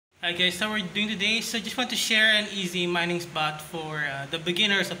Hi guys, so we're doing today. So just want to share an easy mining spot for the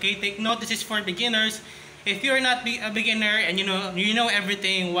beginners. Okay, take note. This is for beginners. If you're not a beginner and you know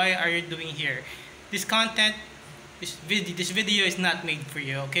everything, why are you doing here? This content, this video is not made for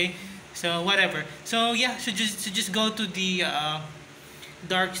you. Okay, so whatever. So yeah, so just go to the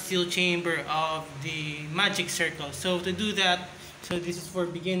dark steel chamber of the magic circle. So to do that, so this is for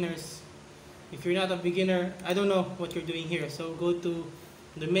beginners. If you're not a beginner, I don't know what you're doing here. So go to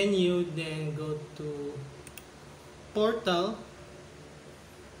the menu, then go to portal,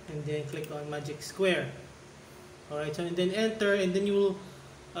 and then click on magic square. Alright, so and then enter, and then you will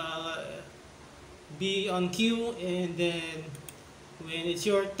be on queue, and then when it's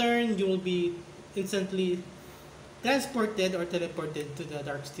your turn, you will be instantly transported or teleported to the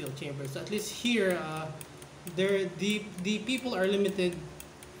dark steel chamber. So at least here, the people are limited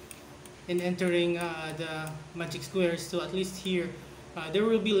in entering the magic squares. So at least here, there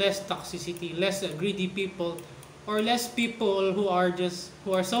will be less toxicity, less greedy people, or less people who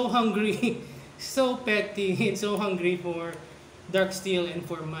are so hungry, so petty, and so hungry for dark steel and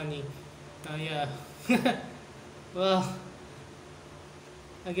for money. Yeah. Well,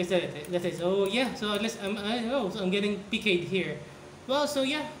 I guess that's it. So yeah, so at least so I'm getting PK'd here. Well, so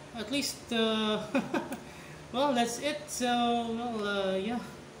yeah, at least well, that's it. So well, yeah,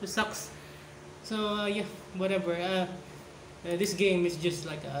 it sucks. So yeah, whatever. This game is just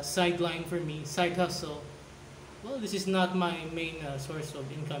like a sideline for me, side hustle. Well, this is not my main source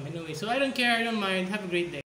of income anyway, so I don't care, I don't mind. Have a great day.